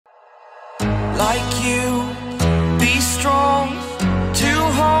like you, be strong to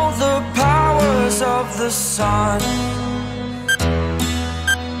hold the powers of the sun.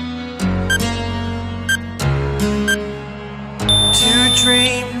 To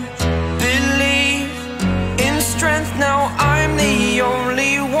dream, believe in strength, now I'm the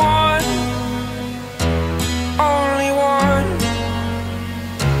only one, only one.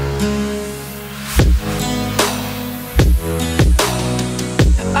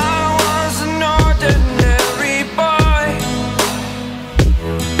 I was an ordinary boy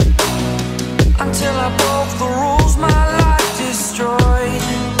until I broke the rules, my life destroyed,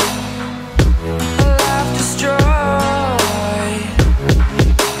 a life destroyed.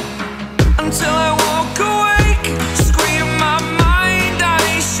 Until I walk awake, scream my mind, I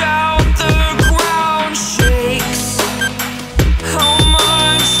shout, the ground shakes. How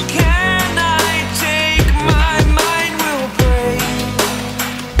much can I take? My mind will break.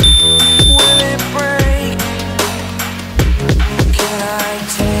 Will it break? Can I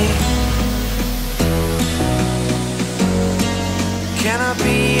take? Can I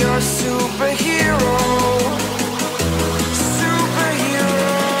be your superhero?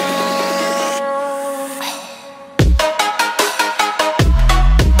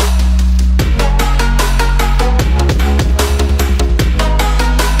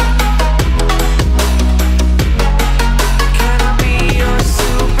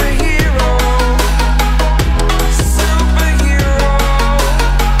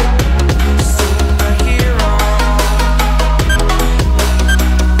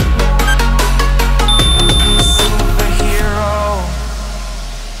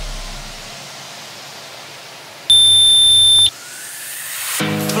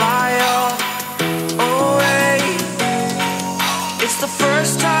 The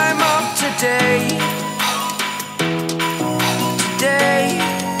first time of today,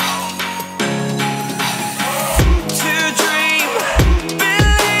 to dream,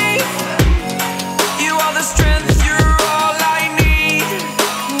 believe, you are the strength, you're all I need.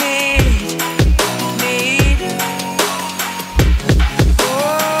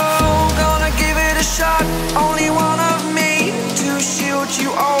 Oh, gonna give it a shot, only one of me, to shield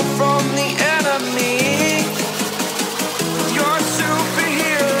you all from the enemy.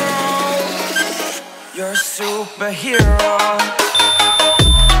 You're a superhero.